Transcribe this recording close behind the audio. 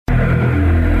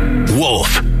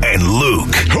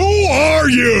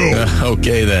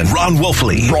Okay, then. Ron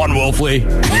Wolfley.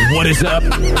 What is up?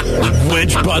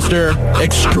 Witchbuster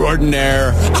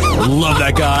extraordinaire. Love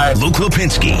that guy. Luke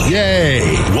Lipinski. Yay.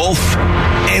 Wolf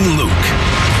and Luke.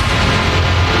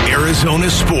 Arizona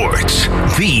Sports,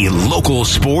 the local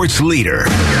sports leader.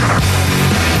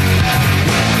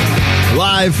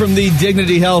 Live from the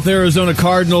Dignity Health Arizona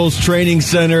Cardinals Training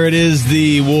Center, it is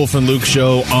the Wolf and Luke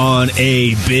Show on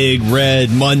a big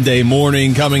red Monday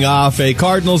morning, coming off a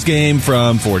Cardinals game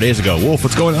from 4 days ago. Wolf,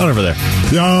 what's going on over there?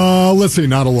 Let's see,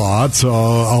 not a lot,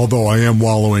 although I am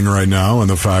wallowing right now in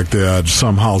the fact that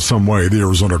somehow, some way, the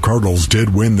Arizona Cardinals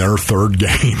did win their third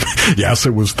game. Yes,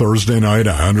 it was Thursday night,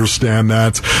 I understand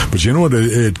that, but you know what,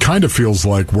 it kind of feels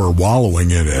like we're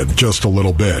wallowing in it just a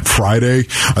little bit. Friday,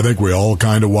 I think we all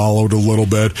kind of wallowed a little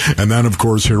bit, and then of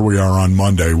course here we are on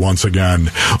Monday once again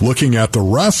looking at the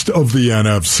rest of the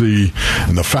NFC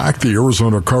and the fact the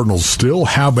Arizona Cardinals still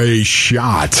have a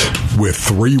shot with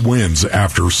 3 wins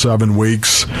after 7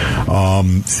 weeks.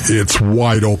 It's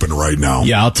wide open right now.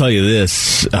 Yeah, I'll tell you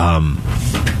this.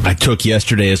 I took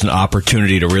yesterday as an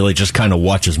opportunity to really just kind of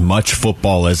watch as much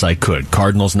football as I could.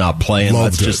 Cardinals not playing.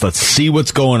 Let's see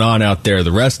what's going on out there.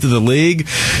 The rest of the league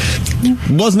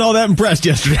wasn't all that impressed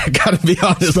yesterday, I got to be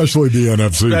honest. Especially the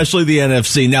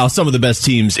NFC. Now, some of the best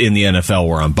teams in the NFL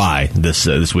were on bye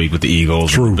this week with the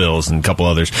Eagles, and the Bills, and a couple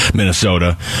others.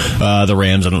 Minnesota, the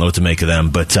Rams. I don't know what to make of them,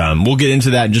 but we'll get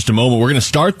into that in just a moment. We're going to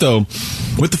start, though,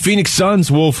 with the Phoenix Suns,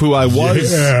 Wolf, who I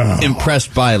was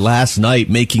impressed by last night,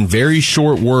 making very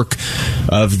short work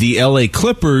of the LA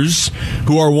Clippers,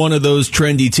 who are one of those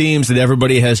trendy teams that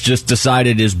everybody has just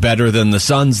decided is better than the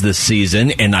Suns this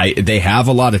season, and they have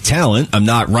a lot of talent. I'm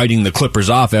not writing the Clippers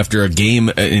off after a game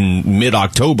in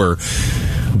mid-October,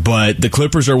 but the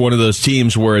Clippers are one of those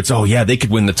teams where it's, they could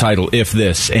win the title if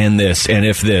this, and this, and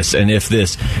if this, and if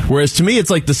this. Whereas to me, it's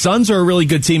like the Suns are a really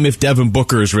good team if Devin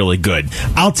Booker is really good.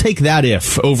 I'll take that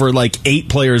if over like 8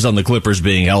 players on the Clippers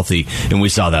being healthy, and we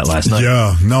saw that last night.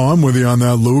 Yeah, no, I'm with you on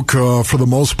that, Luke. For the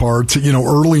most part,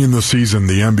 early in the season,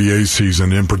 the NBA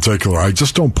season in particular, I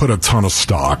just don't put a ton of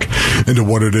stock into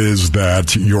what it is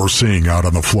that you're seeing out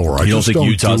on the floor. You don't think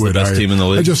Utah's the best team in the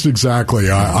league? Exactly.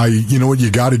 You know what,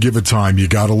 you got to give it time. You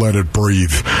got to let it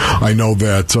breathe. I know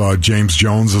that James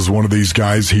Jones is one of these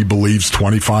guys. He believes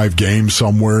 25 games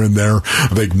somewhere in there. I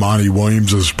think Monty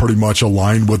Williams is pretty much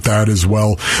aligned with that as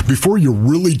well. Before you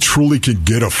really truly can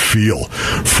get a feel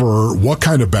for what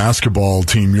kind of basketball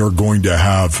team you're going to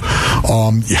have,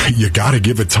 you got to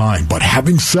give it time. But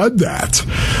having said that,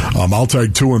 I'll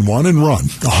take 2-1 and run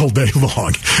all day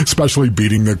long, especially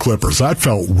beating the Clippers. That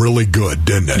felt really good,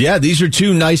 didn't it? Yeah, these are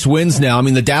 2 nice wins now. I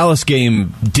mean, the Dallas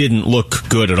game didn't look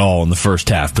good at all in the first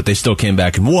half, but they still came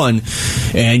back and won,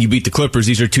 and you beat the Clippers.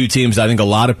 These are 2 teams I think a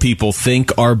lot of people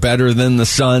think are better than the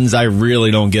Suns. I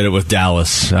really don't get it with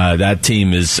Dallas. That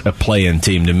team is a play-in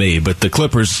team to me, but the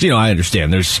Clippers, I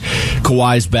understand. There's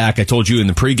Kawhi's back. I told you in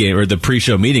the pregame or the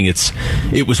pre-show meeting,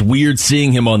 it was weird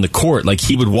seeing him on the court. Like,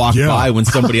 he would walk by when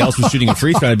somebody else was shooting a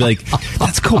free throw, and I'd be like,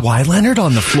 that's Kawhi Leonard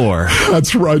on the floor.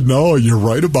 That's right. No, you're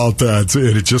right about that.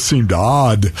 It just seemed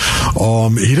odd.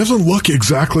 He doesn't look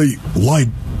exactly like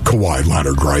Kawhi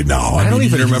Leonard right now. I don't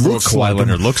even remember what Kawhi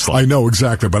Leonard looks like. I know,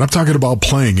 exactly, but I'm talking about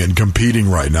playing and competing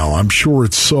right now. I'm sure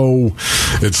it's so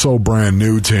brand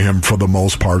new to him for the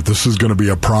most part. This is going to be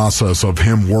a process of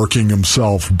him working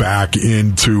himself back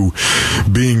into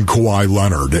being Kawhi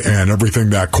Leonard and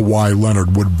everything that Kawhi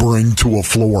Leonard would bring to a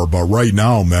floor. But right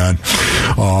now, man,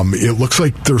 it looks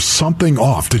like there's something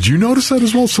off. Did you notice that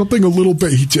as well? Something a little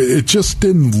bit. It just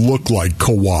didn't look like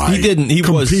Kawhi. He didn't. He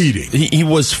competing. He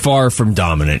was far from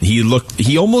dominant.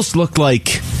 He almost looked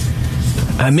like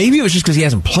Maybe it was just because he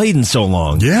hasn't played in so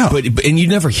long. Yeah. And you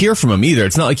never hear from him either.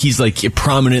 It's not like he's like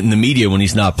prominent in the media when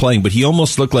he's not playing, but he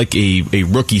almost looked like a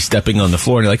rookie stepping on the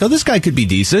floor. And you're like, oh, this guy could be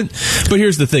decent. But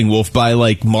here's the thing, Wolf. By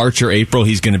like March or April,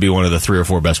 he's going to be one of the 3 or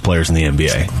 4 best players in the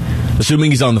NBA.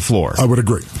 Assuming he's on the floor. I would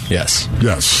agree. Yes.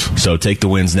 So take the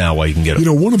wins now while you can get them.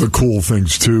 You know, one of the cool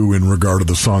things, too, in regard to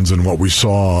the Suns and what we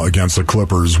saw against the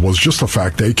Clippers was just the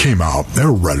fact they came out. They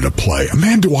were ready to play.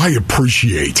 Man, do I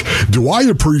appreciate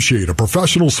a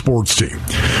professional sports team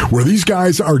where these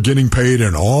guys are getting paid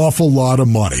an awful lot of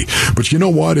money. But you know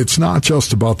what? It's not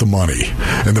just about the money.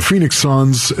 And the Phoenix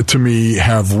Suns, to me,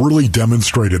 have really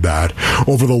demonstrated that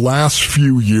over the last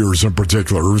few years in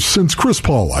particular, since Chris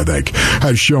Paul, I think,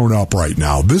 has shown up right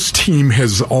now. This team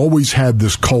has always had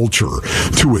this culture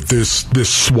to it, this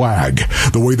swag,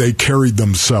 the way they carried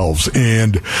themselves,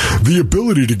 and the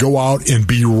ability to go out and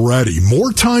be ready,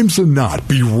 more times than not,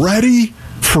 be ready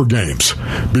for games.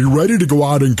 Be ready to go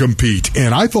out and compete.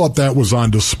 And I thought that was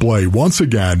on display once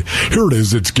again. Here it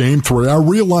is. It's game 3. I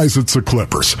realize it's the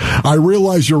Clippers. I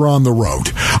realize you're on the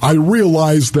road. I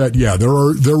realize that,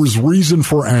 there is reason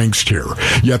for angst here.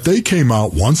 Yet they came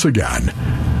out once again.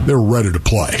 They're ready to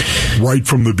play right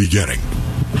from the beginning.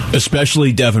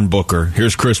 Especially Devin Booker.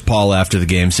 Here's Chris Paul after the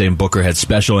game saying Booker had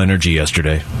special energy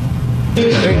yesterday.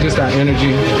 I think just our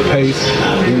energy, pace,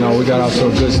 we got off to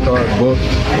a good start. Book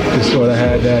just sort of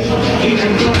had that,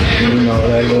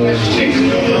 that little,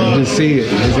 just see it,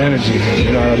 his energy,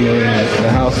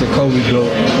 the house that Kobe built,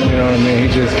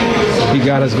 he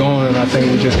got us going, and I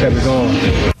think we just kept it going.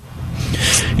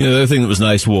 The other thing that was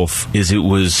nice, Wolf, is it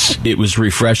was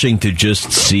refreshing to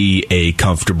just see a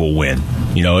comfortable win.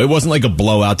 It wasn't like a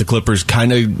blowout. The Clippers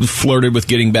kind of flirted with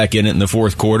getting back in it in the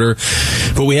fourth quarter,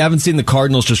 but we haven't seen the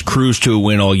Cardinals just cruise to a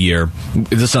win all year.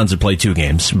 The Suns had played 2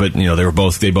 games, but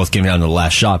they both came down to the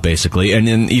last shot basically. And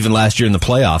then even last year in the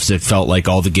playoffs, it felt like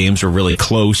all the games were really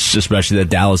close, especially that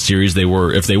Dallas series.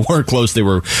 If they weren't close, they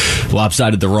were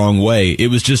lopsided the wrong way. It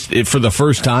was just for the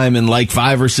first time in like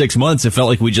 5 or 6 months, it felt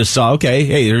like we just saw, okay,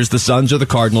 hey, there's the Suns or the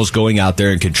Cardinals going out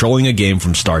there and controlling a game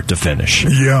from start to finish.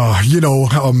 Yeah,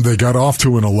 they got off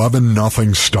to an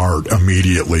 11-0 start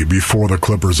immediately before the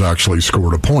Clippers actually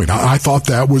scored a point. I thought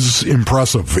that was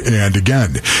impressive. And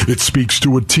again, it speaks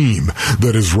to a team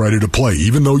that is ready to play.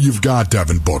 Even though you've got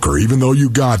Devin Booker, even though you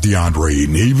got DeAndre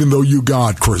Ayton, even though you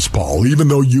got Chris Paul, even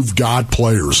though you've got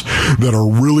players that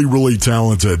are really, really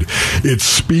talented, it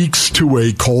speaks to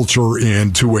a culture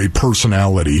and to a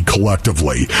personality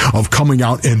collectively of coming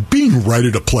out and being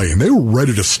ready to play. And they were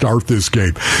ready to start this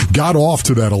game. Got off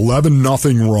to that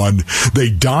 11-0 run.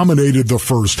 They dominated the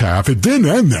first half. It didn't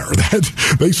end there.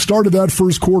 They started that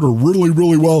first quarter really,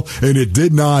 really well, and it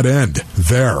did not end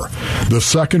there. The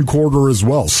second quarter as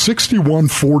well,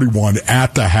 61-41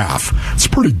 at the half. It's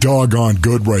pretty doggone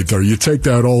good right there. You take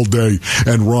that all day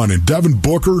and run. And Devin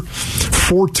Booker,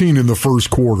 14 in the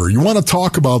first quarter. You want to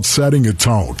talk about setting a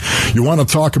tone. You want to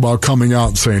talk about coming out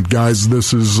and saying, guys,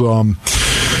 this is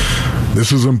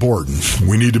important.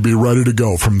 We need to be ready to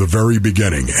go from the very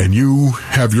beginning. And you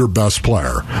have your best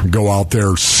player go out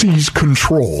there, seize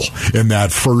control in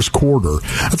that first quarter.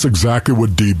 That's exactly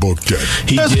what D-Book did.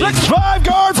 The 6'5"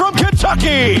 guard from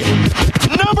Kentucky,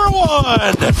 number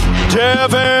 1,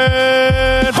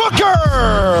 Devin Booker.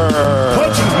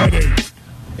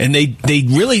 And they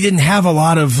really didn't have a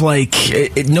lot of,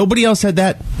 nobody else had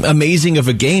that amazing of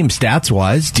a game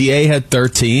stats-wise. DA had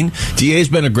 13. DA's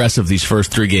been aggressive these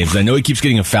first 3 games. I know he keeps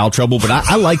getting in foul trouble, but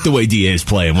I like the way DA's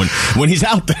playing when he's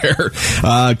out there.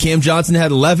 Cam Johnson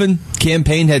had 11. Cam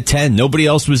Payne had 10. Nobody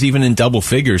else was even in double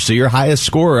figures. So your highest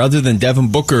scorer, other than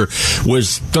Devin Booker,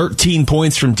 was 13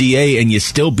 points from DA, and you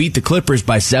still beat the Clippers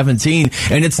by 17.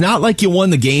 And it's not like you won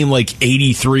the game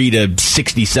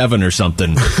 83-67 or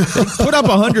something. They put up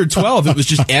 112. It was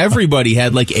just everybody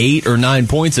had 8 or 9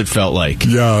 points, it felt like.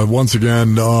 Yeah, once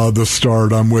again, the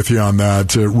start, I'm with you on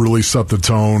that. It really set the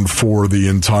tone for the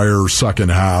entire second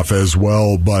half as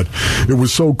well, but it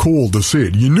was so cool to see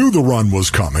it. You knew the run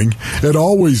was coming. It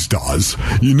always does.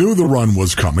 You knew the run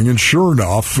was coming, and sure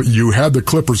enough, you had the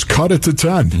Clippers cut it to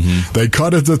 10. Mm-hmm. They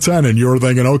cut it to 10, and you're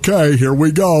thinking, okay, here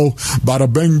we go.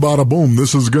 Bada bing, bada boom.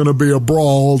 This is going to be a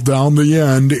brawl down the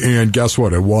end, and guess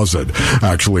what? It wasn't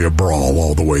actually a brawl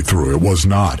all the way through. It was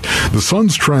not. The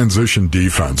Suns' transition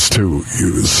defense, too,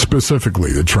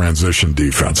 specifically the transition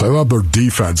defense. I thought their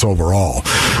defense overall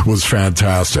was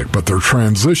fantastic, but their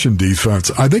transition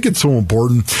defense, I think it's so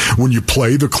important when you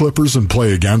play the Clippers and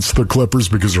play against the Clippers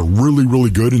because they're really, really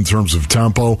good in terms of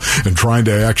tempo and trying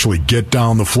to actually get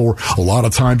down the floor. A lot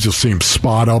of times you'll see them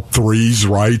spot up threes,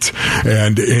 right?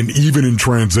 And even in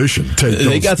transition, take those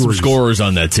They got threes. some scorers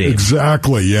on that team.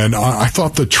 Exactly. And I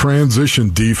thought the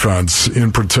transition defense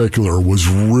in particular was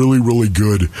really, really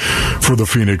good for the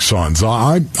Phoenix Suns.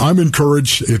 I'm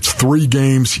encouraged. It's 3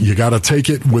 games. You got to take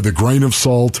it with a grain of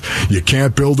salt. You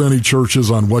can't build any churches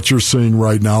on what you're seeing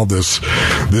right now. This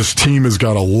team has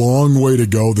got a long way to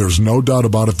go. There's no doubt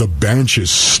about it. The bench is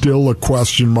still a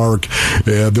question mark.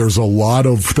 There's a lot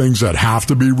of things that have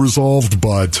to be resolved,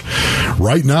 but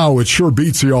right now it sure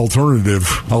beats the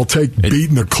alternative. I'll take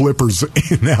beating the Clippers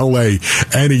in L.A.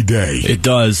 any day. It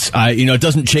does. It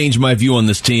doesn't change my view you on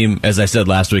this team. As I said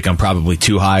last week, I'm probably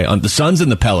too high on the Suns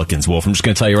and the Pelicans, Wolf. I'm just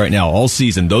going to tell you right now, all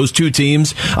season, those two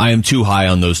teams, I am too high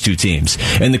on those two teams.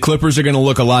 And the Clippers are going to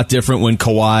look a lot different when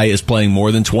Kawhi is playing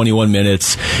more than 21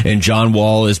 minutes and John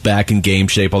Wall is back in game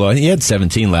shape, although I think he had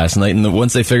 17 last night. And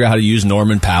once they figure out how to use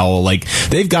Norman Powell, like,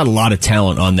 they've got a lot of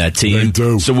talent on that team. They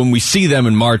do. So when we see them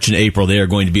in March and April, they are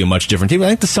going to be a much different team. I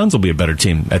think the Suns will be a better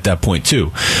team at that point,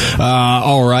 too.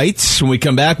 All right. When we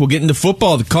come back, we'll get into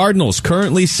football. The Cardinals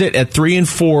currently sit at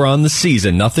 3-4 on the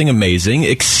season. Nothing amazing,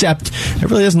 except it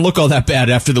really doesn't look all that bad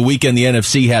after the weekend the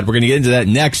NFC had. We're going to get into that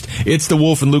next. It's the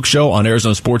Wolf and Luke Show on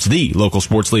Arizona Sports, the local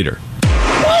sports leader.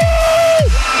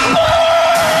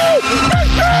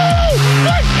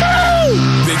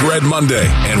 Big Red Monday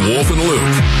and Wolf and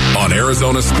Luke on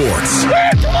Arizona Sports.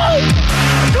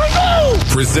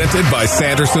 Presented by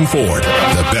Sanderson Ford.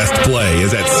 The best play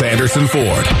is at Sanderson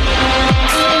Ford.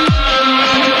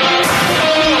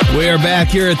 We are back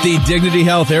here at the Dignity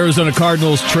Health Arizona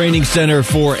Cardinals Training Center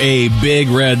for a Big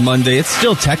Red Monday. It's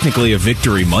still technically a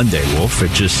Victory Monday, Wolf.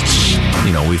 It just,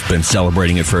 we've been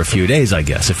celebrating it for a few days, I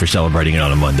guess, if you're celebrating it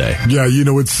on a Monday. Yeah,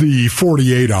 it's the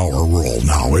 48-hour rule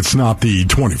now. It's not the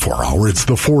 24-hour. It's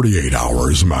the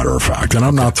 48-hour, as a matter of fact. And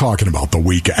I'm not talking about the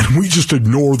weekend. We just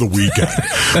ignore the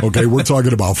weekend. Okay, we're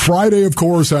talking about Friday, of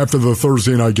course, after the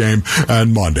Thursday night game,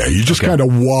 and Monday. You just kind of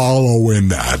wallow in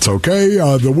that, okay?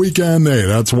 The weekend, hey,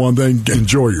 that's one thing.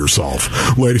 Enjoy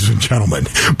yourself, ladies and gentlemen.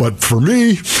 But for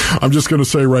me, I'm just going to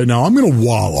say right now, I'm going to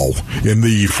wallow in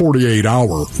the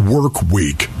 48-hour work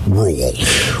week rule.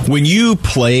 When you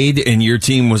played and your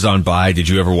team was on bye, did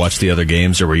you ever watch the other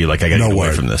games, or were you like, I got to get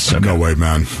away from this? Okay. No way,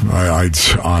 man. I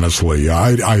honestly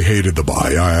hated the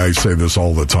bye. I say this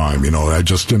all the time. I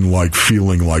just didn't like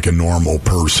feeling like a normal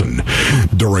person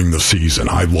during the season.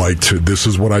 I liked, this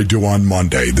is what I do on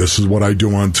Monday. This is what I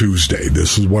do on Tuesday.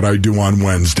 This is what I do on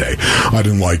Wednesday. I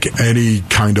didn't like any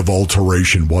kind of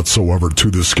alteration whatsoever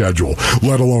to the schedule,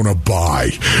 let alone a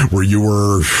bye where you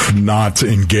were not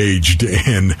engaged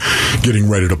in getting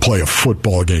ready to play a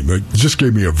football game. It just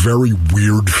gave me a very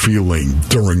weird feeling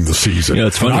during the season.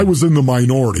 It's funny. And I was in the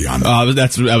minority on that.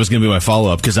 That was going to be my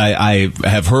follow-up, because I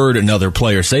have heard another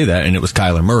player say that, and it was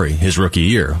Kyler Murray, his rookie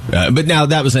year. But now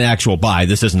that was an actual bye.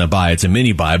 This isn't a bye. It's a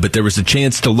mini bye. But there was a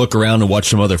chance to look around and watch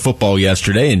some other football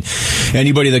yesterday, and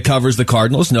anybody that covers the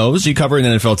Cardinals knows you cover an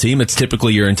NFL team, it's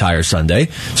typically your entire Sunday.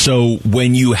 So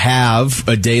when you have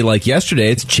a day like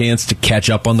yesterday, it's a chance to catch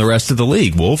up on the rest of the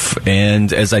league, Wolf.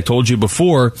 And as I told you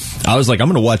before, I was like, I'm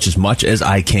going to watch as much as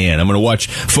I can. I'm going to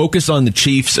focus on the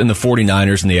Chiefs and the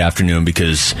 49ers in the afternoon,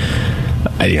 because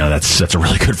that's a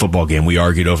really good football game. We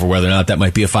argued over whether or not that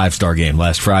might be a 5-star game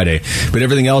last Friday. But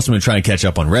everything else, I'm going to try and catch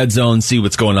up on Red Zone, see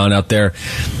what's going on out there.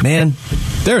 Man,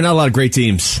 there are not a lot of great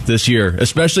teams this year,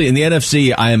 especially in the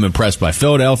NFC. I am impressed by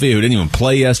Philadelphia, who didn't even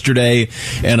play yesterday,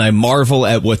 and I marvel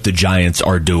at what the Giants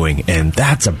are doing, and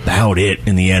that's about it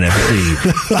in the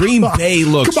NFC. Green Bay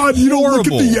looks Come on, you don't look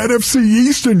at the NFC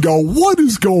East and go, what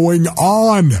is going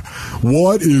on?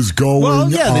 What is going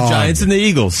on? Well, yeah, the Giants and the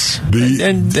Eagles.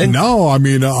 No, I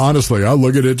mean, honestly, I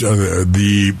look at it.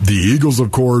 The Eagles,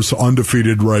 of course,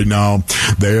 undefeated right now.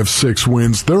 They have 6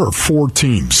 wins. There are 4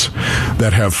 teams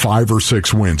that have 5 or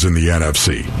 6 wins in the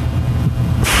NFC.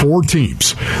 4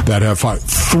 teams that have 5.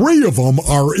 3 of them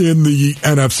are in the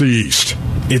NFC East.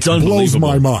 It's unbelievable. Blows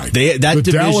my mind. The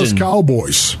division, Dallas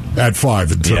Cowboys at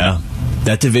 5-2. Yeah.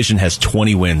 That division has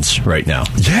 20 wins right now.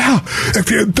 Yeah.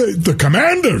 The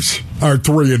Commanders are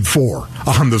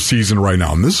 3-4 on the season right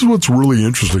now. And this is what's really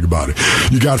interesting about it.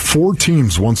 You got 4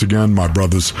 teams, once again, my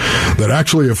brothers, that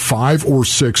actually have 5 or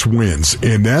 6 wins.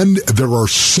 And then there are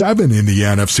 7 in the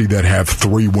NFC that have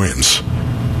 3 wins.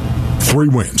 3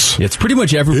 wins. It's pretty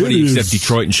much everybody except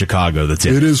Detroit and Chicago that's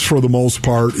in. It is, for the most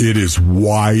part, it is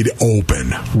wide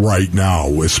open right now,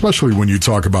 especially when you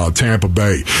talk about Tampa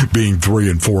Bay being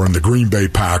 3-4 and the Green Bay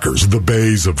Packers, the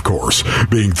Bays, of course,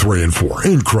 being 3-4.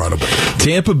 Incredible.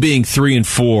 Tampa being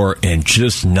 3-4 and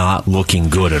just not looking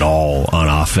good at all on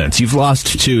offense. You've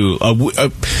lost to,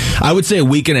 I would say a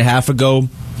week and a half ago,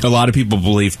 a lot of people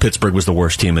believe Pittsburgh was the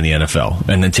worst team in the NFL,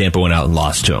 and then Tampa went out and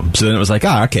lost to them. So then it was like,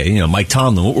 okay, Mike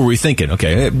Tomlin, what were we thinking?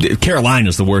 Okay,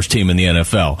 Carolina's the worst team in the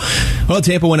NFL. Well,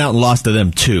 Tampa went out and lost to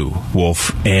them too,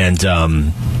 Wolf, and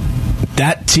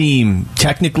that team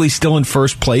technically still in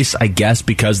first place, I guess,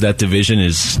 because that division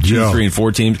is 2, 3, and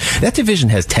 4 teams. That division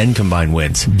has 10 combined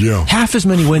wins. Yeah. Half as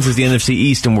many wins as the NFC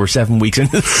East, and we're 7 weeks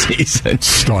into the season.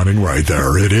 Stunning right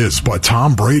there. It is. But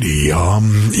Tom Brady,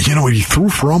 he threw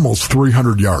for almost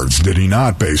 300 yards, did he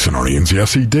not, Basin Onions?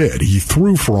 Yes, he did. He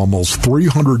threw for almost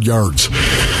 300 yards.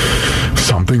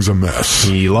 something's amiss.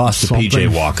 He lost to P.J.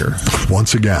 Walker.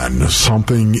 Once again,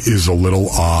 something is a little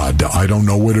odd. I don't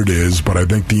know what it is, but I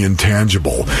think the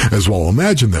intangible as well.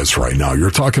 Imagine this right now.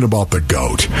 You're talking about the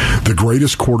GOAT, the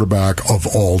greatest quarterback of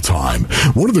all time.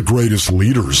 One of the greatest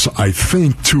leaders, I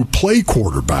think, to play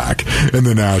quarterback in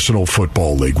the National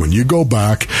Football League. When you go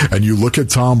back and you look at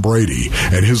Tom Brady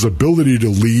and his ability to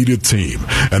lead a team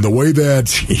and the way that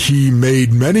he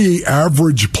made many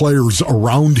average players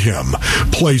around him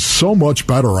play so much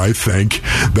better, I think,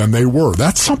 than they were.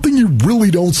 That's something you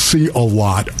really don't see a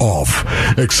lot of,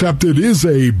 except it is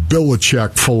a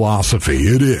Belichick philosophy.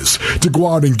 It is to go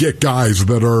out and get guys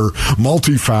that are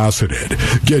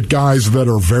multifaceted, get guys that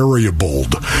are variable,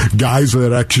 guys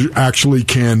that actually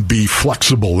can be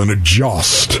flexible and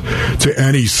adjust to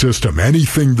any system,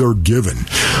 anything they're given.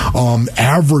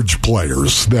 Average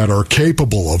players that are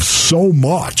capable of so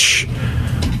much,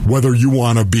 whether you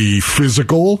want to be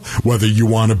physical, whether you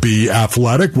want to be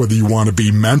athletic, whether you want to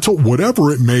be mental,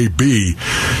 whatever it may be.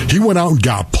 He went out and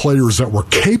got players that were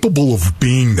capable of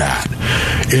being that.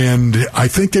 And I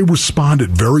think they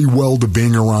responded very well to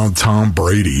being around Tom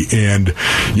Brady. And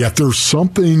yet there's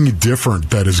something different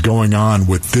that is going on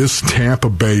with this Tampa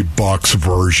Bay Bucs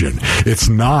version. It's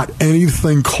not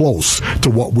anything close to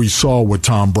what we saw with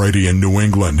Tom Brady in New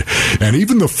England. And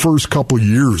even the first couple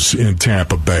years in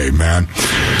Tampa Bay, man,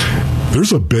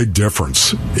 there's a big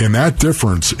difference, and that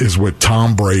difference is with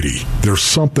Tom Brady. There's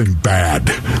something bad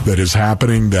that is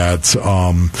happening that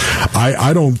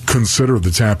I don't consider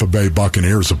the Tampa Bay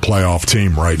Buccaneers a playoff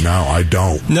team right now. I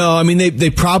don't. No, I mean, they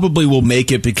probably will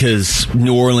make it because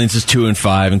New Orleans is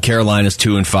 2-5 and Carolina's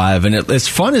 2-5, and as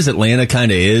fun as Atlanta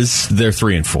kind of is, they're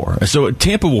 3-4. So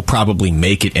Tampa will probably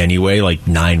make it anyway, like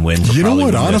 9 wins. You know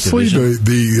what? Honestly,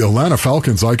 the Atlanta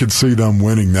Falcons, I could see them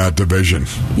winning that division.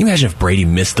 Can you imagine if Brady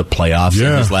missed the playoffs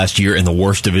in his last year in the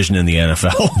worst division in the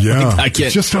NFL? Yeah, like, it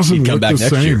just doesn't look the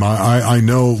same. I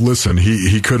know, listen,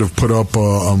 he could have put up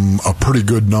a pretty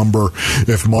good number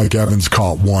if Mike Evans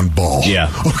caught one ball.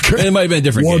 Yeah. Okay. And it might have been a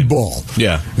different game. One ball.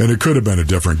 Yeah. And it could have been a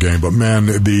different game. But, man,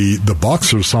 the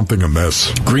Bucs are something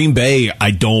amiss. Green Bay,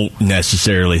 I don't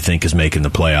necessarily think is making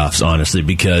the playoffs, honestly,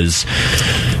 because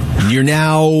you're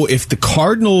now, if the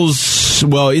Cardinals,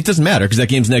 well, it doesn't matter because that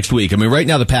game's next week. I mean, right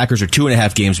now the Packers are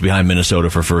 2.5 games behind Minnesota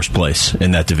for first place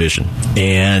in that division.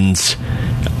 And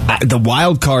the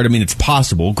wild card, I mean, it's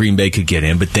possible Green Bay could get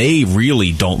in, but they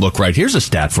really don't look right. Here's a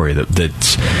stat for you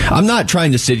that I'm not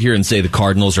trying to sit here and say the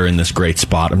Cardinals are in this great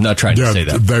spot. I'm not trying to say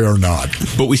that. They are not.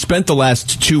 But we spent the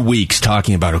last 2 weeks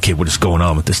talking about, okay, what is going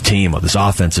on with this team? Oh, this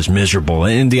offense is miserable.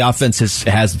 And the offense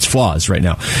has its flaws right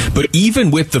now. But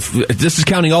even with this is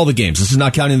counting all the games. This is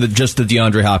not counting just the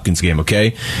DeAndre Hopkins game,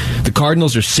 okay? The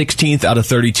Cardinals are 16th out of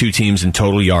 32 teams in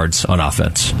total yards on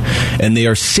offense. And they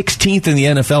are 16th in the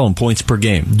NFL in points per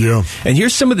game. Yeah. And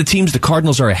here's some of the teams the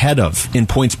Cardinals are ahead of in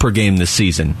points per game this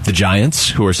season. The Giants,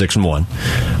 who are 6-1.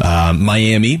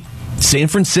 Miami, San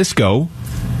Francisco,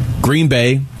 Green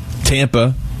Bay,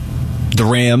 Tampa, the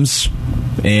Rams,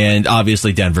 and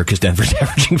obviously Denver, because Denver's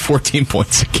averaging 14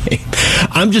 points a game.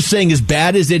 I'm just saying, as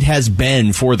bad as it has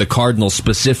been for the Cardinals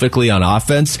specifically on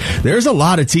offense, there's a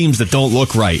lot of teams that don't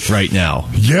look right now.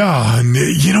 Yeah, and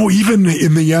even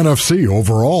in the NFC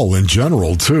overall in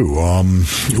general, too.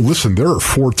 Listen, there are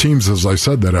 4 teams, as I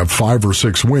said, that have 5 or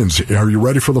 6 wins. Are you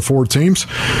ready for the 4 teams?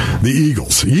 The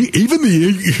Eagles. Even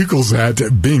the Eagles,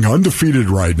 at being undefeated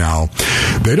right now,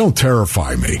 they don't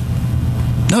terrify me.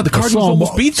 No, the Cardinals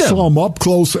almost beat them. Saw them up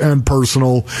close and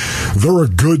personal. They're a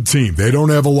good team. They don't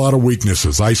have a lot of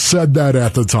weaknesses. I said that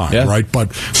at the time, right?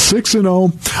 But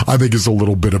 6-0, I think, is a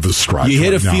little bit of a stretch. You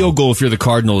hit a field goal if you're the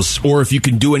Cardinals, or if you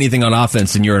can do anything on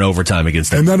offense and you're in overtime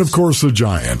against them. And then, of course, the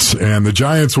Giants. And the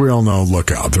Giants, we all know, look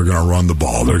out. They're going to run the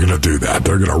ball. They're going to do that.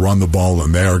 They're going to run the ball,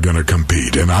 and they are going to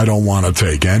compete. And I don't want to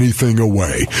take anything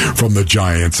away from the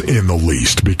Giants in the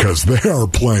least, because they are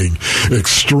playing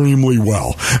extremely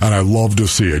well. And I love to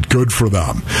see it. Good for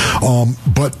them.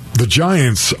 But the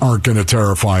Giants aren't going to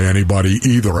terrify anybody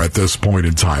either at this point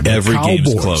in time. Every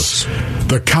game's close.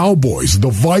 The Cowboys, the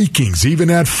Vikings,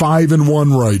 even at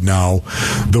 5-1 right now,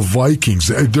 the Vikings,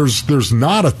 there's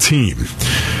not a team.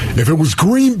 If it was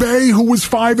Green Bay who was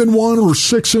 5-1 or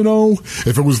 6-0,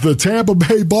 if it was the Tampa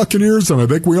Bay Buccaneers, and I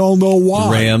think we all know why.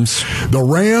 The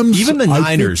Rams. Even the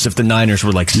Niners, if the Niners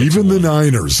were like 6-1. Even the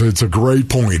Niners, it's a great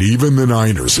point. Even the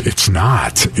Niners, it's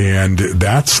not. And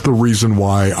that's the reason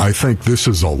why I think this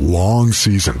is a long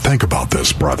season. Think about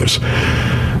this, brothers.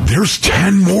 There's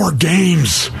 10 more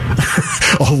games,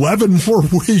 11 more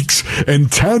weeks, and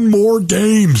 10 more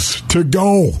games to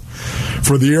go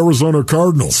for the Arizona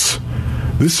Cardinals.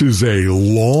 This is a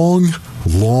long,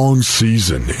 long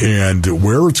season, and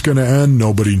where it's going to end,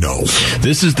 nobody knows.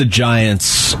 This is the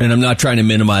Giants, and I'm not trying to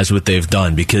minimize what they've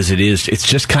done because it's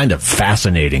just kind of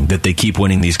fascinating that they keep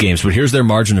winning these games. But here's their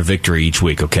margin of victory each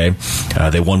week, okay?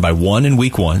 They won by 1 in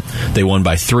week 1. They won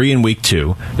by 3 in week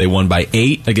 2. They won by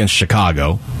 8 against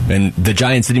Chicago. And the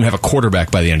Giants didn't even have a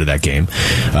quarterback by the end of that game.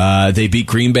 They beat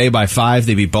Green Bay by 5.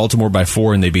 They beat Baltimore by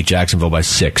 4. And they beat Jacksonville by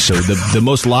 6. So the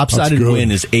most lopsided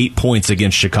win is 8 points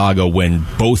against Chicago when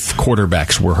both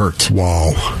quarterbacks were hurt.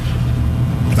 Wow.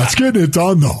 That's getting it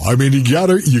done, though. I mean, you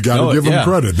gotta give them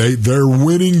credit. They're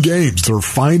winning games. They're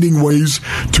finding ways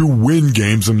to win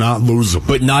games and not lose them.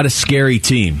 But not a scary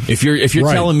team. If you're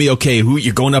right. telling me, okay, who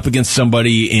you're going up against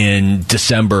somebody in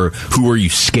December, who are you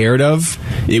scared of?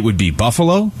 It would be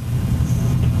Buffalo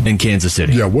and Kansas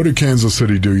City. Yeah, what did Kansas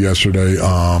City do yesterday?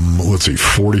 Let's see,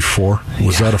 44?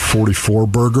 Was that a 44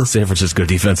 burger? San Francisco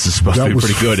defense is supposed to be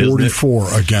pretty good, isn't it?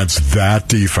 44 against that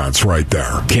defense right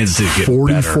there. Kansas City getting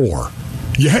 44. Better.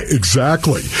 Yeah,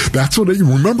 exactly. That's what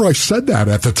remember I said that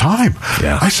at the time.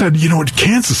 Yeah. I said,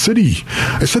 Kansas City,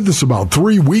 I said this about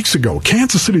 3 weeks ago.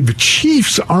 Kansas City, the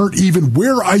Chiefs aren't even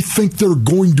where I think they're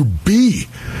going to be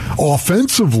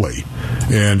offensively.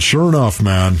 And sure enough,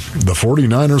 man, the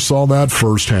 49ers saw that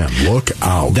firsthand. Look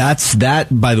out. That,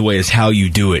 by the way, is how you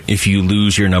do it if you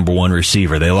lose your number one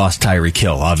receiver. They lost Tyreek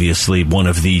Hill, obviously one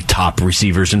of the top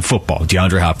receivers in football.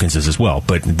 DeAndre Hopkins is as well.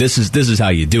 But this is how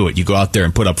you do it. You go out there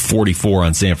and put up 44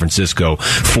 on San Francisco,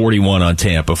 41 on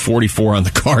Tampa, 44 on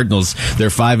the Cardinals. They're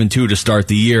 5-2 to start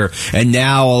the year. And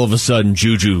now, all of a sudden,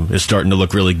 Juju is starting to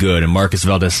look really good, and Marcus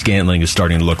Valdez-Scantling is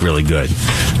starting to look really good.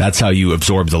 That's how you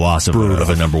absorb the loss of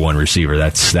a number one receiver.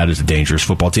 That is a dangerous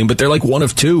football team, but they're like 1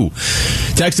 of 2.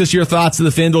 Text us your thoughts to the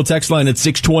FanDuel text line at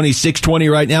 620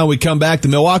 right now. We come back. The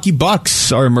Milwaukee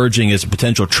Bucks are emerging as a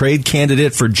potential trade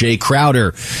candidate for Jay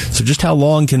Crowder. So just how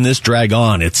long can this drag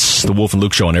on? It's the Wolf and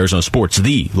Luke Show on Arizona Sports,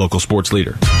 the local sports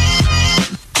leader.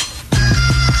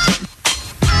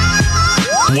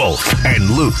 Wolf and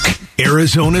Luke,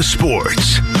 Arizona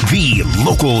Sports, the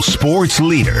local sports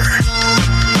leader.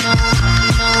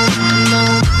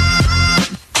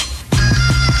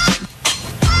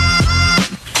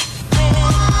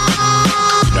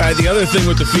 All right, the other thing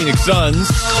with the Phoenix Suns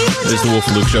is the Wolf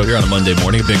and Luke Show here on a Monday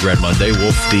morning, a Big Red Monday.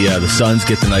 Wolf, the Suns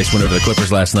get the nice win over the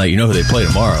Clippers last night. You know who they play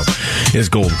tomorrow is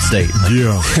Golden State.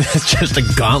 Yeah. It's just a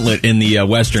gauntlet in the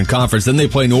Western Conference. Then they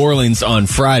play New Orleans on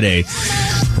Friday,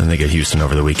 and they get Houston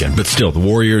over the weekend. But still, the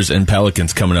Warriors and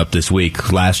Pelicans coming up this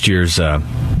week. Last year's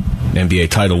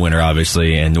NBA title winner,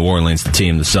 obviously, and New Orleans, the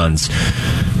team, the Suns,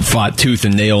 fought tooth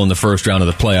and nail in the first round of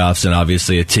the playoffs, and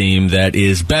obviously a team that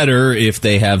is better if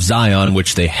they have Zion,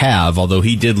 which they have, although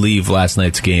he did leave last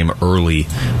night's game early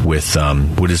with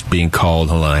what is being called,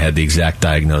 hold on, I had the exact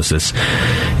diagnosis,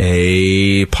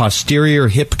 a posterior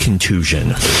hip contusion,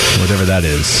 whatever that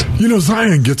is.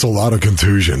 Zion gets a lot of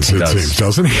contusions, it seems,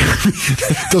 doesn't he?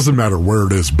 Doesn't matter where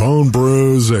it is, bone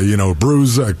bruise,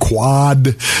 bruise,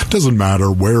 quad, doesn't matter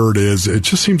where it is. It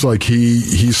just seems like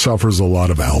he suffers a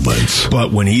lot of ailments.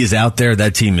 But when he is out there,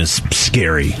 that team is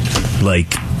scary.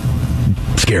 Like,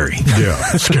 scary. Yeah,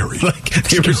 scary.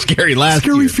 They were scary last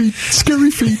year.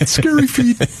 Scary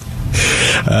feet.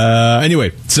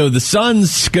 Anyway, so the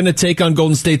Suns going to take on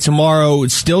Golden State tomorrow.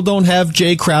 Still don't have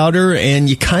Jay Crowder, and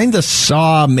you kind of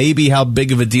saw maybe how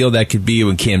big of a deal that could be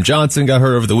when Cam Johnson got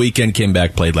hurt over the weekend, came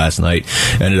back, played last night,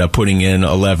 ended up putting in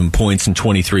 11 points in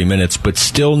 23 minutes, but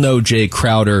still no Jay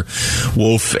Crowder,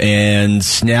 Wolf, and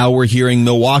now we're hearing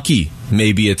Milwaukee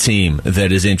may be a team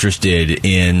that is interested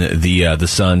in the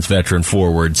Suns veteran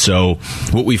forward. So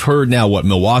what we've heard now,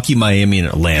 Milwaukee, Miami, and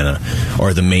Atlanta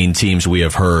are the main teams we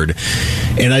have heard.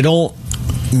 And I don't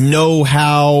know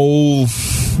how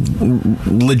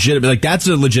legitimate, that's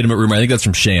a legitimate rumor. I think that's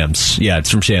from Shams. Yeah,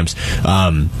 it's from Shams.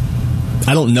 I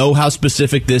don't know how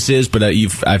specific this is, but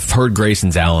I've heard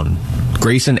Grayson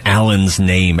Allen's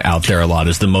name out there a lot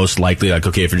as the most likely,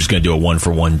 okay, if you're just going to do a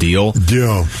 1-for-1 deal.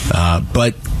 Yeah.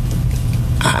 But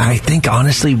I think,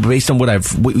 honestly, based on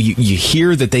what you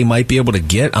hear that they might be able to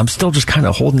get, I'm still just kind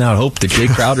of holding out hope that Jay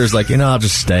Crowder's like, I'll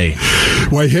just stay.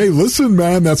 Well, hey, listen,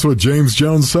 man, that's what James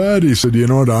Jones said. He said,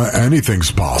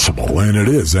 anything's possible, and it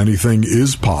is. Anything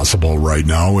is possible right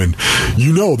now, and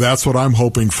that's what I'm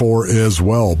hoping for as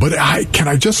well. But can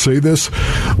I just say this?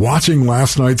 Watching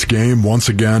last night's game, once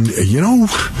again,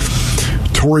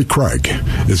 Torrey Craig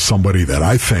is somebody that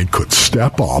I think could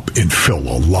step up and fill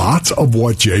a lot of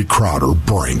what Jay Crowder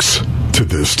brings to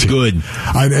this team. Good.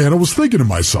 And I was thinking to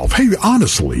myself, hey,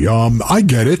 honestly, I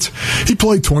get it. He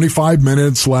played 25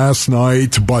 minutes last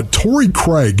night, but Torrey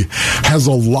Craig has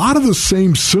a lot of the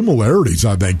same similarities,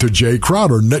 I think, to Jay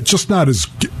Crowder, just not as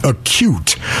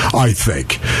acute, I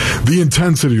think. The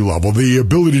intensity level, the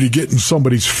ability to get in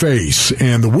somebody's face,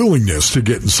 and the willingness to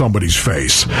get in somebody's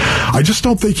face. I just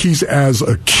don't think he's as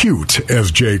acute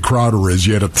as Jay Crowder is,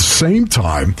 yet at the same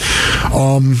time,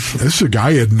 this is a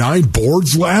guy who had 9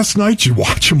 boards last night. You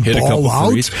watch him ball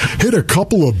out. Hit a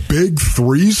couple of big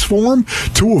threes for him.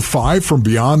 2 of 5 from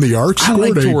beyond the arc.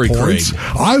 Scored 8 points.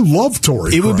 I love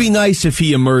Torrey Craig. It would be nice if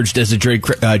he emerged as a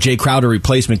Jay Crowder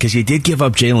replacement, because you did give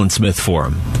up Jalen Smith for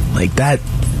him. Like that,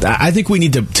 I think we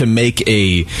need to make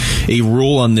a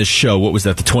rule on this show. What was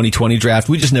that, the 2020 draft?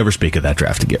 We just never speak of that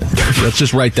draft again. Let's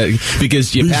just write that,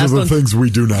 because you these are the things we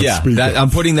do not speak of. I'm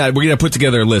putting that. We're going to put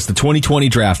together a list. The 2020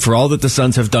 draft, for all that the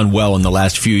Suns have done well in the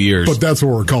last few years. But that's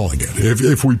what we're calling it.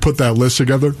 If we put that list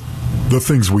together, the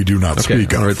things we do not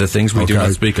speak of. Or the things we do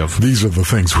not speak of. These are the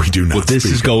things we do not speak of. This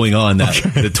is going on.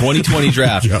 The 2020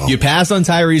 draft. Yeah. You pass on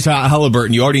Tyrese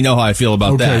Halliburton. You already know how I feel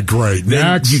about that. Okay, great. Then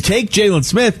Next. you take Jalen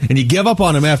Smith and you give up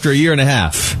on him after a year and a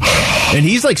half. And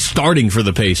he's like starting for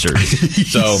the Pacers.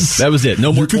 So that was it.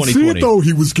 No more 2020. You can see it, though.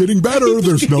 He was getting better.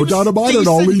 There's no doubt about it.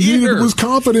 All he needed was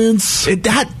confidence.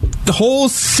 The whole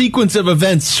sequence of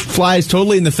events flies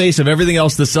totally in the face of everything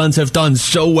else the Suns have done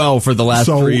so well for the last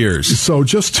 3 years. So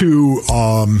just to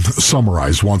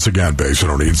summarize once again, based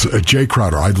on needs, Jay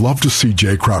Crowder, I'd love to see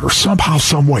Jay Crowder somehow,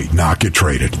 some way not get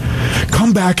traded.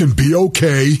 Come back and be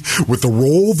okay with the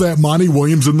role that Monty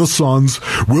Williams and the Suns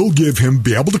will give him,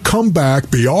 be able to come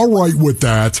back, be all right with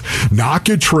that, not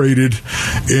get traded.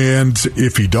 And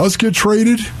if he does get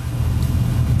traded,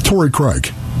 Torrey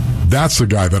Craig. That's the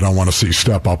guy that I want to see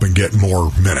step up and get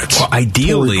more minutes. Well,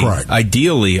 ideally,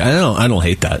 I don't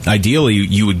hate that. Ideally,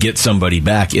 you would get somebody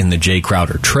back in the Jay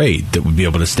Crowder trade that would be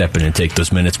able to step in and take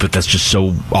those minutes, but that's just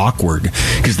so awkward,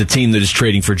 because the team that is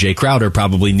trading for Jay Crowder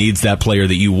probably needs that player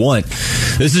that you want.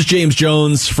 This is James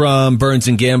Jones from Burns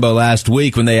and Gambo last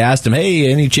week when they asked him,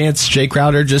 hey, any chance Jay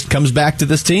Crowder just comes back to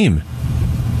this team?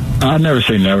 I never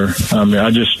say never. I mean,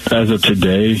 as of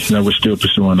today, we're still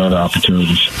pursuing other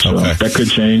opportunities. So that could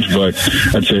change, but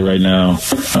I'd say right now,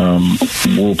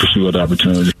 we'll pursue other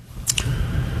opportunities.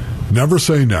 Never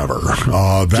say never.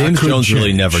 James Jones change.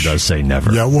 Really never does say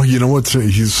never. Yeah, well, you know what?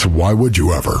 Why would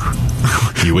you ever?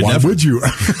 You would why never. Would you?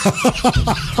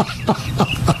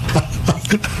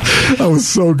 That was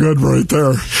so good right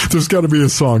there. There's got to be a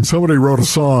song. Somebody wrote a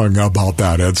song about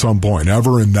that at some point.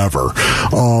 Ever and never.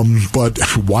 But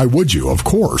why would you? Of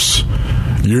course.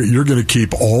 You're going to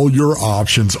keep all your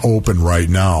options open right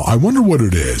now. I wonder what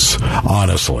it is,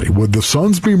 honestly. Would the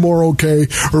Suns be more okay,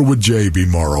 or would Jay be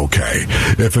more okay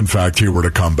if, in fact, he were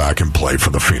to come back and play for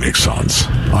the Phoenix Suns?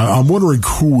 I'm wondering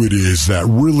who it is that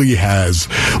really has,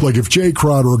 like if Jay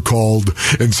Crowder called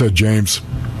and said, James,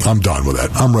 I'm done with it.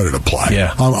 I'm ready to play.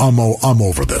 Yeah. I'm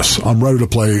over this. I'm ready to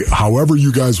play however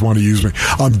you guys want to use me.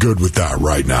 I'm good with that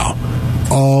right now.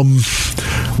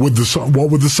 What would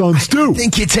the Suns do? I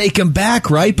think you take him back,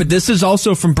 right? But this is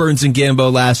also from Burns and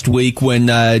Gambo last week when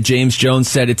James Jones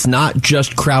said it's not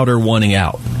just Crowder wanting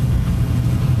out.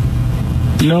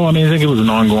 No, I mean, I think it was an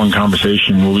ongoing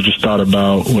conversation where we just thought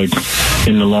about, like,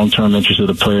 in the long-term interest of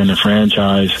the player and the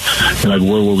franchise, and, like,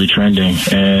 where were we trending?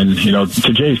 And,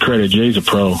 to Jay's credit, Jay's a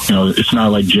pro. It's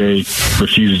not like Jay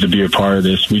refuses to be a part of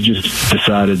this. We just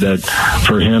decided that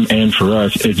for him and for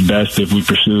us, it's best if we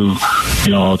pursue,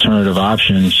 alternative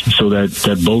options so that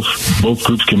both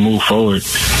groups can move forward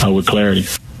with clarity.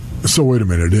 So wait a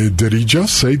minute. Did he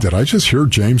just say, did I just hear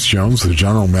James Jones, the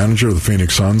general manager of the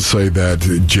Phoenix Suns, say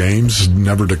that James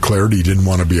never declared he didn't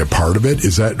want to be a part of it?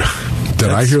 Did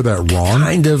I hear that wrong?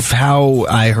 Kind of how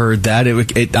I heard that.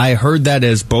 I heard that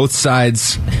as both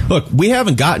sides. Look, we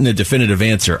haven't gotten a definitive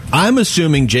answer. I'm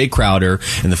assuming Jay Crowder,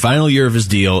 in the final year of his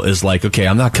deal, is like, okay,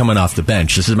 I'm not coming off the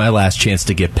bench. This is my last chance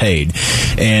to get paid.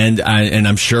 And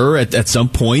I'm sure at some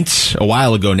point, a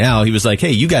while ago now, he was like,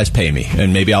 hey, you guys pay me,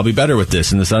 and maybe I'll be better with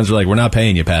this. And the Suns are like, we're not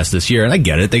paying you past this year. And I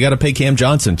get it. They got to pay Cam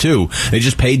Johnson, too. They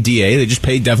just paid D.A. They just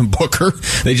paid Devin Booker.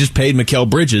 They just paid Mikal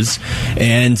Bridges.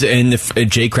 And if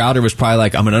Jay Crowder was probably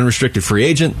like, I'm an unrestricted free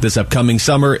agent this upcoming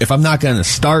summer. If I'm not going to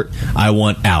start, I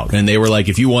want out. And they were like,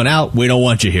 if you want out, we don't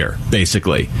want you here,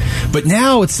 basically. But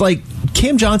now it's like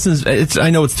Cam Johnson's, I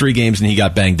know it's 3 games and he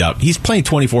got banged up. He's playing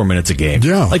 24 minutes a game.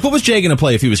 Yeah. Like, what was Jay going to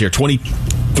play if he was here?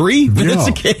 23 minutes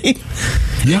a game?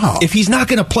 Yeah. If he's not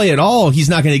going to play at all, he's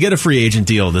not going to get a free agent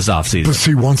deal this offseason. But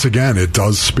see, once again, it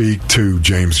does speak to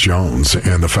James Jones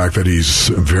and the fact that he's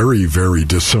very, very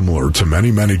dissimilar to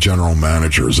many, many general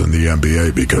managers in the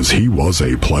NBA, because he was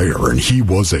a player and he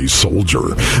was a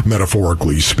soldier,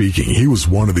 metaphorically speaking. He was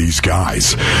one of these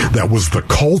guys that was the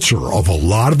culture of a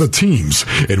lot of the teams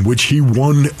in which he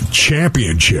won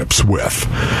championships with.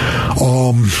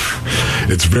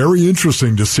 It's very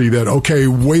interesting to see that. Okay,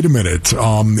 wait a minute.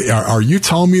 Are you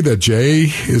telling me that Jay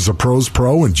is a pro's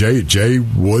pro and Jay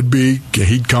would be,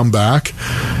 he'd come back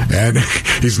and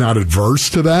he's not adverse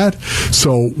to that?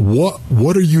 So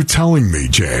what are you telling me,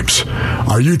 James?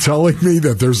 Are you telling me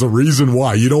that there's a reason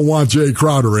why you don't want Jay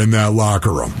Crowder in that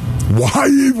locker room? Why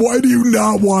do you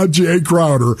not want Jay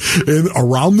Crowder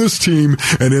around this team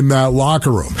and in that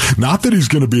locker room? Not that he's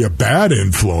going to be a bad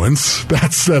influence.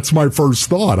 That's my first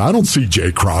thought. I don't see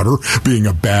Jay Crowder being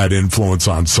a bad influence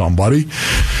on somebody.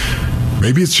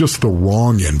 Maybe it's just the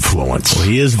wrong influence. Well,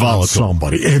 he is volatile. On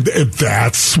somebody. And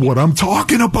that's what I'm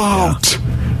talking about.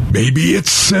 Yeah. Maybe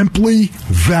it's simply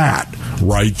that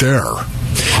right there.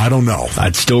 I don't know.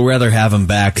 I'd still rather have him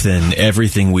back than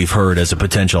everything we've heard as a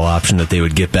potential option that they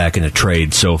would get back in a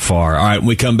trade so far. All right, when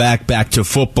we come back to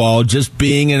football, just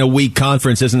being in a weak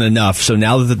conference isn't enough. So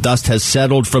now that the dust has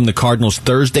settled from the Cardinals'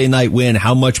 Thursday night win,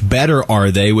 how much better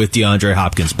are they with DeAndre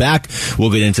Hopkins back?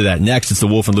 We'll get into that next. It's the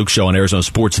Wolf and Luke Show on Arizona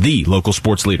Sports, the local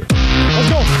sports leader. Let's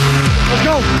go. Let's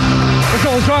go. Let's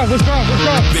go. Let's drive. Let's drive. Let's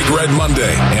drive. Big Red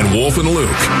Monday and Wolf and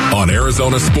Luke on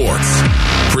Arizona Sports.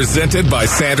 Presented by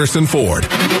Sanderson Ford.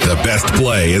 The best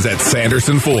play is at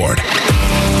Sanderson Ford.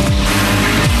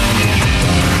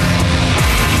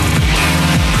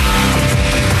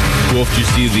 Wolf, did you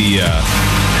see the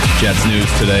Jets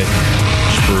news today?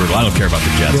 It's brutal. I don't care about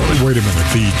the Jets. Wait a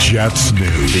minute. The Jets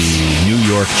news. The New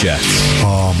York Jets.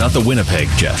 Not the Winnipeg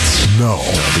Jets. No.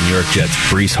 The New York Jets.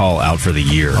 Breece Hall out for the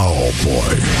year. Oh,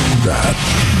 boy. That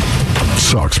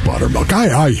sucks, buttermilk.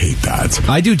 I hate that.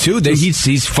 I do too.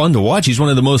 He's fun to watch. He's one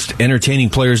of the most entertaining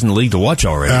players in the league to watch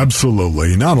already.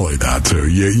 Absolutely. Not only that too.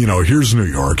 You know, here's New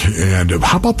York, and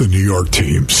how about the New York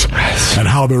teams and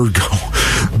how they're going?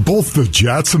 Both the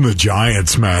Jets and the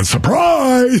Giants, man.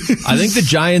 Surprise! I think the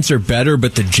Giants are better,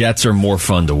 but the Jets are more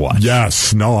fun to watch.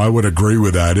 Yes, no, I would agree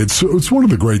with that. It's one of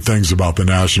the great things about the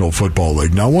National Football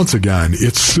League. Now, once again,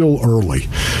 it's still early.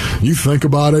 You think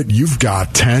about it, you've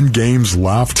got 10 games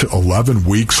left, 11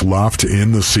 weeks left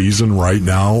in the season right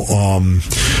now.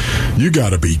 You got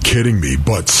to be kidding me.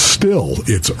 But still,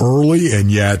 it's early,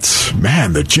 and yet,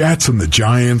 man, the Jets and the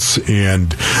Giants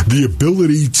and the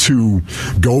ability to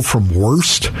go from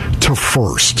worst to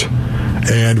first.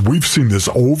 And we've seen this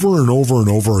over and over and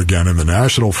over again in the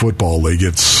National Football League.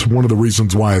 It's one of the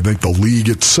reasons why I think the league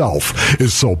itself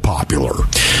is so popular.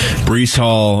 Breece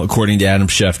Hall, according to Adam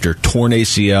Schefter, torn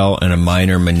ACL and a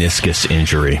minor meniscus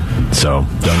injury. So,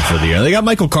 done for the year. They got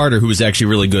Michael Carter, who was actually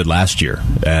really good last year.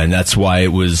 And that's why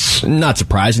it was not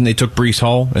surprising they took Breece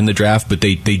Hall in the draft, but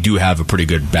they do have a pretty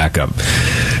good backup.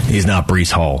 He's not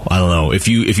Breece Hall. I don't know. If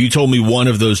you told me one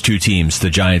of those two teams, the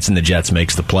Giants and the Jets,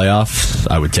 makes the playoffs,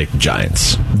 I would take the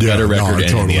Giants. Better record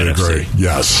in the NFC. Agree.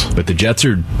 Yes. But the Jets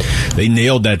they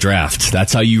nailed that draft.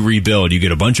 That's how you rebuild. You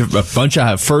get a bunch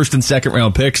of first and second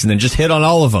round picks and then just hit on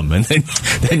all of them, and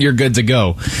then you're good to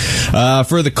go.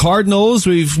 For the Cardinals,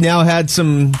 we've now had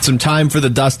some time for the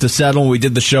dust to settle. When we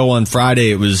did the show on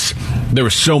Friday, there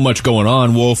was so much going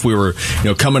on, Wolf. We were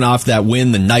coming off that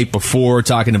win the night before,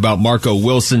 talking about Marco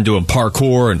Wilson doing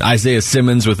parkour and Isaiah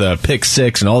Simmons with a pick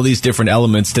six and all these different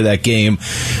elements to that game.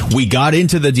 We got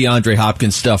into the DeAndre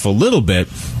Hopkins stuff a little bit,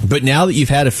 but now that you've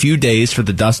had a few days for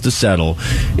the dust to settle,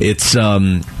 it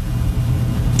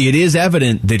is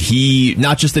evident that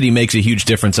not just that he makes a huge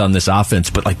difference on this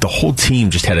offense, but like the whole team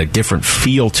just had a different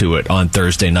feel to it on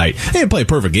Thursday night. They didn't play a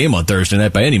perfect game on Thursday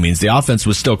night by any means. The offense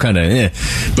was still kind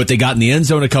of but they got in the end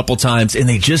zone a couple times, and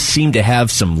they just seemed to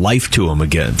have some life to them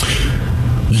again.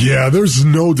 Yeah, there's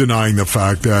no denying the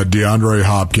fact that DeAndre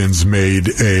Hopkins made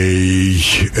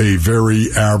a very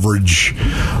average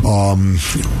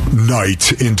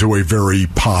night into a very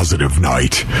positive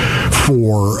night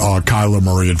for Kyler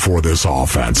Murray and for this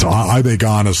offense. I think,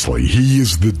 honestly, he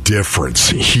is the difference.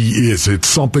 He is. It's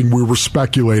something we were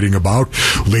speculating about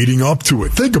leading up to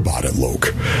it. Think about it,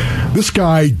 Luke. This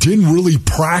guy didn't really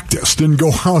practice, didn't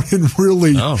go out and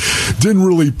didn't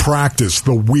really practice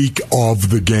the week of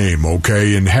the game,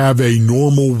 okay? And have a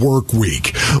normal work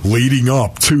week leading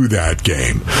up to that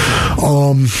game.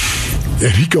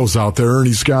 And he goes out there and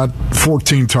he's got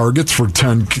 14 targets for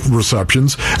 10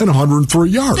 receptions and 103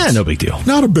 yards. Yeah, no big deal.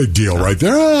 Not a big deal right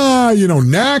there.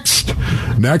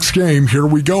 Next game, here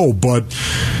we go. But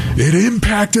it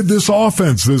impacted this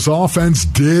offense. This offense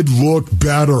did look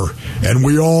better. And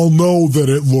we all know that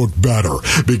it looked better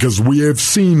because we have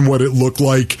seen what it looked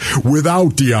like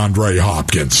without DeAndre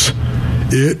Hopkins.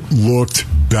 It looked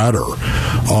better.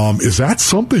 Is that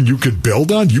something you could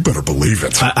build on? You better believe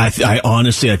it. I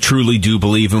honestly, I truly do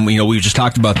believe him. We just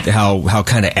talked about how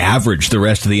kind of average the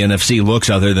rest of the NFC looks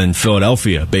other than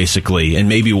Philadelphia, basically, and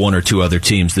maybe one or two other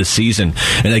teams this season.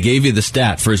 And I gave you the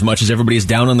stat for as much as everybody is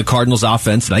down on the Cardinals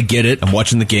offense, and I get it. I'm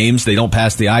watching the games. They don't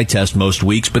pass the eye test most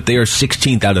weeks, but they are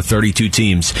 16th out of 32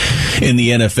 teams in the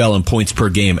NFL in points per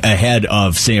game, ahead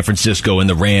of San Francisco and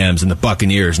the Rams and the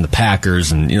Buccaneers and the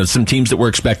Packers and some teams that were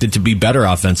expected to be better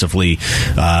offensively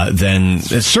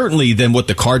than what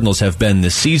the Cardinals have been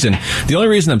this season. The only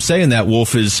reason I'm saying that,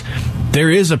 Wolf, is there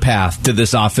is a path to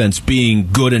this offense being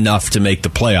good enough to make the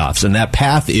playoffs, and that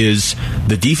path is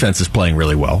the defense is playing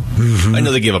really well. Mm-hmm. I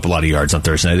know they gave up a lot of yards on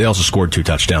Thursday night. They also scored 2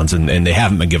 touchdowns, and they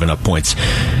haven't been giving up points.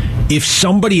 If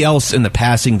somebody else in the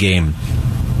passing game,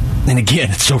 and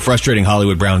again, it's so frustrating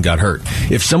Hollywood Brown got hurt,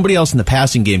 if somebody else in the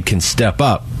passing game can step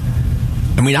up,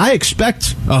 I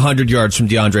expect 100 yards from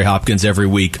DeAndre Hopkins every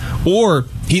week, or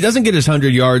he doesn't get his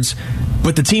 100 yards,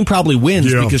 but the team probably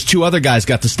wins because 2 other guys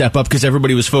got to step up because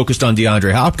everybody was focused on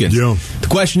DeAndre Hopkins. Yeah. The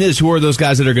question is, who are those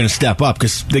guys that are going to step up?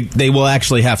 Because they will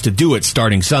actually have to do it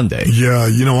starting Sunday. Yeah,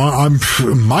 I'm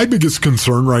my biggest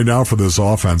concern right now for this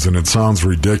offense, and it sounds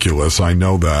ridiculous, I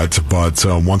know that, but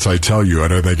once I tell you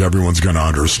it, I think everyone's going to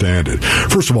understand it.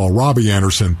 First of all, Robbie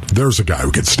Anderson, there's a guy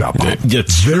who can step up.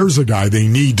 There's a guy they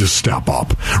need to step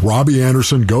up. Robbie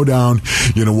Anderson, go down,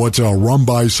 run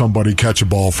by somebody, catch a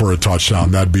ball for a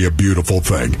touchdown. That'd be a beautiful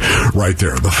thing right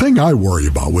there. The thing I worry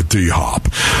about with D-Hop,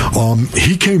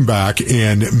 he came back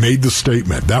and made the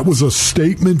statement. That was a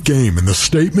statement game, and the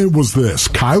statement was this: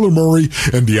 Kyler Murray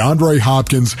and DeAndre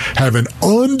Hopkins have an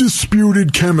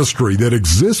undisputed chemistry that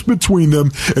exists between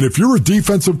them, and if you're a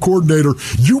defensive coordinator,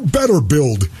 you better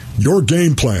build your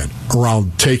game plan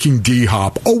around taking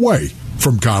D-Hop away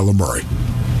from Kyler Murray.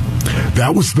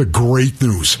 That was the great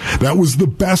news. That was the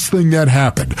best thing that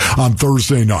happened on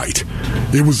Thursday night.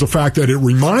 It was the fact that it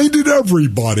reminded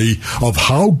everybody of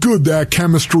how good that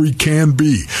chemistry can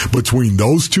be between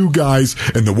those two guys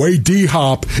and the way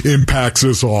D-Hop impacts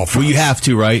this offense. Well, you have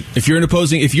to, right? If you're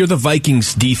the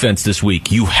Vikings defense this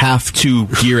week, you have to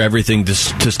gear everything to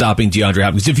stopping DeAndre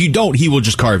Hopkins. If you don't, he will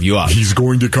just carve you up. He's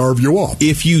going to carve you up.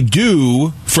 If you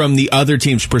do, from the other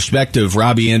team's perspective,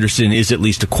 Robbie Anderson is at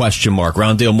least a question mark.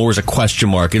 Rondale Moore is a question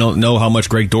mark. You don't know how much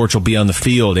Greg Dortch will be on the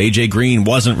field. A.J. Green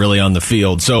wasn't really on the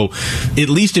field. So at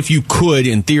least if you could,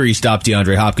 in theory, stop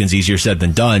DeAndre Hopkins, easier said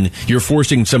than done, you're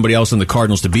forcing somebody else in the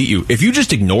Cardinals to beat you. If you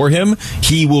just ignore him,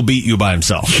 he will beat you by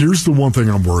himself. Here's the one thing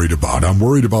I'm worried about. I'm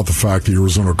worried about the fact the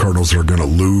Arizona Cardinals are going to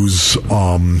lose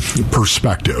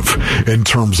perspective in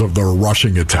terms of their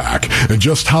rushing attack and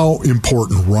just how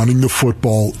important running the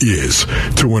football is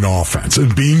to an offense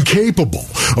and being capable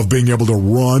of being able to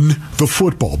run the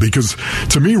football. Because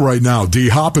to me right now,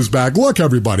 D-Hop is back. Look,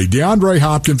 everybody, DeAndre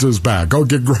Hopkins is back.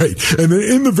 Okay, great. And then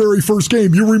in the very first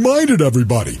game, you reminded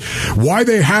everybody why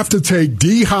they have to take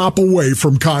D-Hop away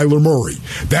from Kyler Murray.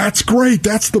 That's great.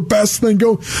 That's the best thing.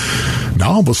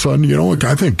 Now all of a sudden,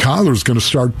 I think Kyler's going to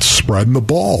start spreading the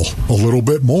ball a little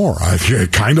bit more.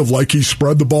 Kind of like he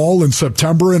spread the ball in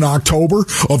September and October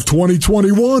of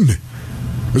 2021.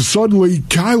 Suddenly,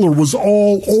 Kyler was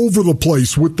all over the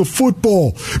place with the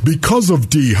football because of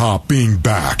D-Hop being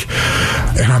back.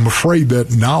 And I'm afraid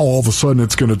that now all of a sudden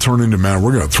it's going to turn into, man,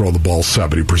 we're going to throw the ball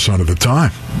 70% of the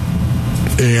time.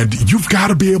 And you've got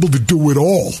to be able to do it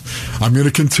all. I'm going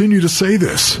to continue to say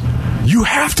this. You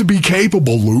have to be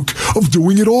capable, Luke, of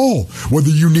doing it all. Whether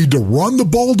you need to run the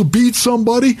ball to beat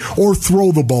somebody or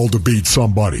throw the ball to beat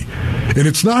somebody. And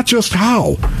it's not just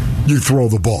how you throw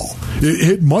the ball.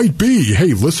 It might be,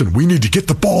 hey, listen, we need to get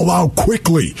the ball out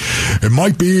quickly. It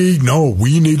might be, no,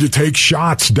 we need to take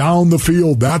shots down the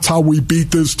field. That's how we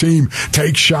beat this team.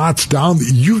 Take shots down.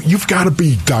 You've got to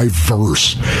be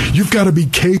diverse. You've got to be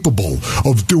capable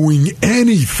of doing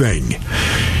anything.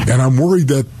 And I'm worried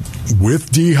that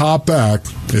with D-Hop back,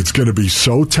 it's going to be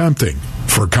so tempting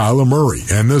for Kyler Murray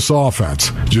and this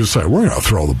offense. Just say, we're going to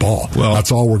throw the ball. Well,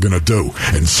 that's all we're going to do.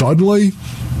 And suddenly,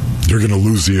 you're going to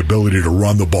lose the ability to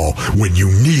run the ball when you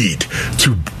need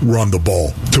to run the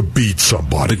ball to beat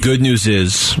somebody. The good news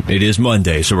is it is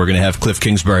Monday, so we're going to have Cliff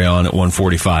Kingsbury on at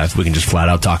 1:45. We can just flat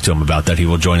out talk to him about that. He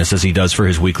will join us as he does for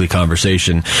his weekly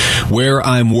conversation. Where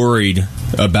I'm worried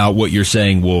about what you're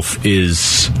saying, Wolf,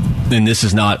 is and this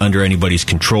is not under anybody's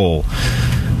control,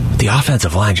 the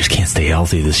offensive line just can't stay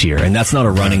healthy this year, and that's not a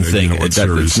running thing. It's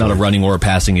not a running or a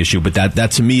passing issue, but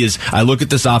that to me is, I look at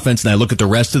this offense and I look at the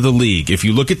rest of the league. If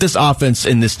you look at this offense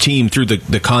and this team through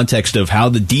the context of how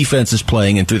the defense is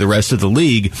playing and through the rest of the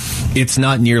league, it's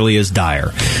not nearly as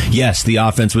dire. Yes, the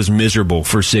offense was miserable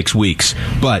for 6 weeks,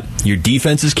 but your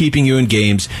defense is keeping you in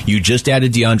games. You just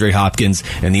added DeAndre Hopkins,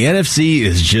 and the NFC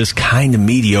is just kind of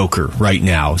mediocre right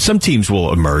now. Some teams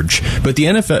will emerge, but the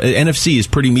NFC is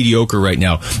pretty mediocre right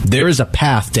now. There is a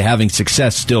path to having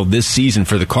success still this season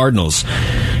for the Cardinals.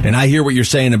 And I hear what you're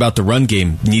saying about the run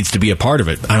game needs to be a part of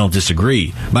it. I don't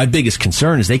disagree. My biggest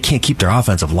concern is they can't keep their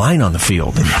offensive line on the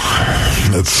field.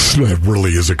 That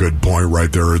really is a good point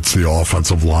right there. It's the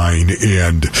offensive line,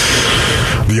 and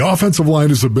the offensive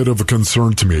line is a bit of a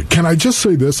concern to me. Can I just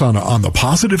say this on the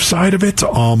positive side of it?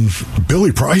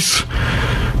 Billy Price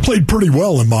played pretty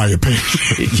well, in my opinion.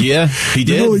 Yeah, he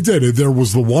did. He really did. There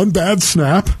was the one bad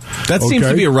snap. That seems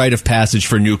to be a rite of passage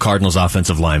for new Cardinals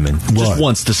offensive linemen. Just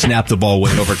once to snap the ball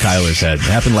way over Kyler's head. It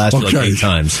happened last year like 8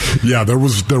 times. Yeah, there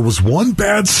was one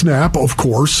bad snap, of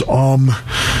course.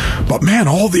 But man,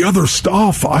 all the other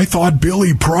stuff, I thought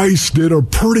Billy Price did a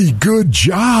pretty good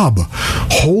job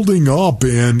holding up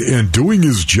and doing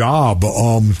his job.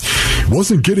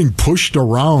 Wasn't getting pushed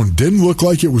around. Didn't look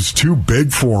like it was too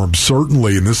big for him,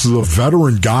 certainly. And this is a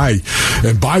veteran guy.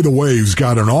 And by the way, he's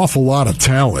got an awful lot of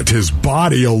talent. His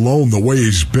body alone, the way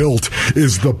he's built,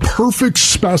 is the perfect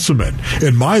specimen,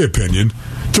 in my opinion,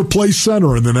 to play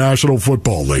center in the National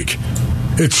Football League.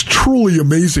 It's truly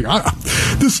amazing.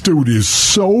 This dude is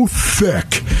so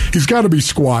thick. He's got to be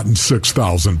squatting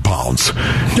 6,000 pounds.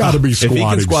 Got to be squatting 6,000. If he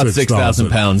can squat 6,000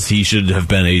 pounds, he should have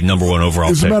been a number one overall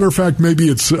pick. As a matter of fact, maybe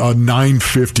it's a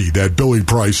 950 that Billy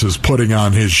Price is putting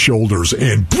on his shoulders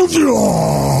and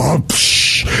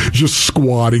just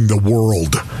squatting the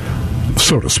world,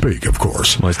 so to speak, of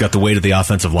course. Well, he's got the weight of the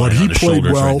offensive line on his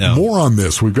shoulders right now. More on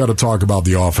this. We've got to talk about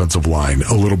the offensive line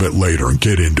a little bit later and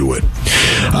get into it.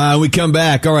 We come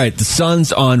back. All right, the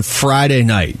Suns on Friday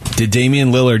night. Did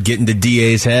Damian Lillard get into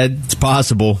DA's head? It's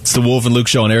possible. It's the Wolf and Luke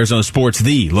Show on Arizona Sports,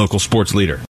 the local sports leader.